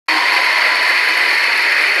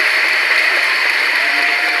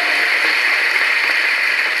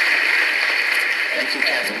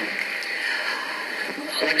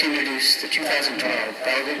the 2012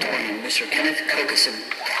 Valedictorian, Mr. Kenneth Cokeson.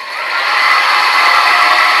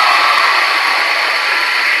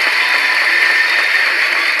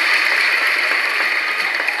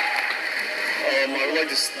 I would like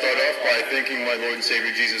to start off by thanking my Lord and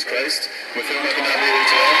Savior Jesus Christ, with whom I cannot be here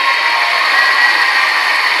today.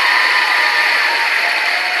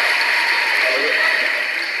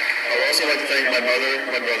 I would also like to thank my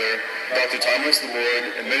mother, my brother, Dr. Thomas, the board,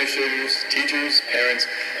 administrators, teachers, parents,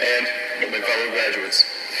 and my fellow graduates.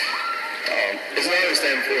 It's an honor to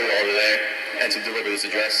stand before you all today and to deliver this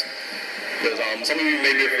address. Because some of you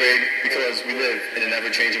may be afraid because we live in an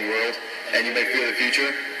ever-changing world, and you may fear the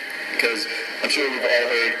future, because I'm sure we've all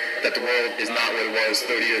heard that the world is not what it was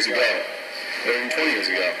 30 years ago, or even 20 years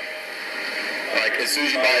ago. Like, as soon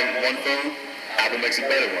as you buy one phone, Apple makes a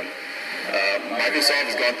better one. Microsoft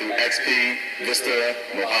has gone through XP, Vista,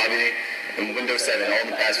 Mojave, and Windows 7 all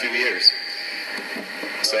in the past few years.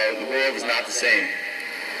 So the world is not the same.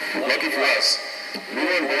 Lucky for us, we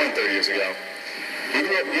weren't born 30 years ago. We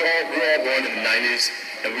were all born in the 90s,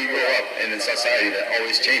 and we grew up in a society that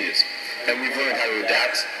always changes. And we've learned how to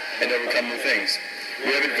adapt and overcome new things.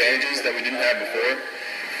 We have advantages that we didn't have before,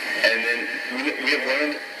 and then we have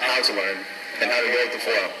learned how to learn and how to go with the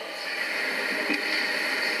flow.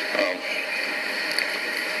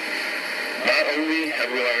 Not only have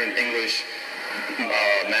we learned English,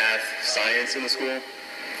 math, science in the school,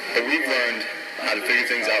 but we've learned how to figure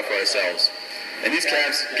things out for ourselves. And these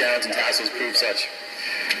caps, gowns, and tassels prove such.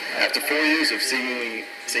 After 4 years of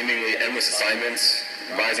seemingly endless assignments,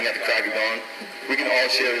 rising at the crack of dawn, we can all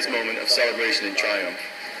share this moment of celebration and triumph.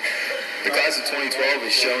 The class of 2012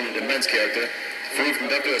 has shown an immense character, for we've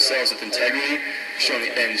conducted ourselves with integrity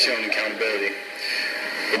and shown accountability.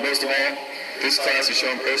 But most of all, this class has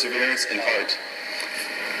shown perseverance and heart.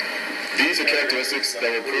 These are characteristics that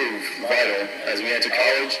will prove vital as we enter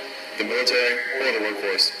college, the military, or the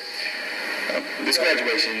workforce. This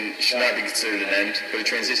graduation should not be considered an end, but a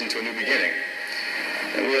transition to a new beginning.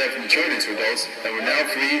 And we have matured into adults, and we're now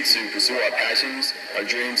free to pursue our passions, our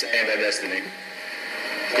dreams, and our destiny.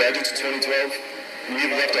 Graduates of 2012, we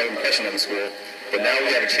have left our impression on the school, but now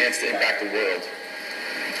we have a chance to impact the world.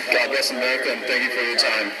 God bless America, and thank you for your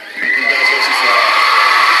time. Congratulations to all.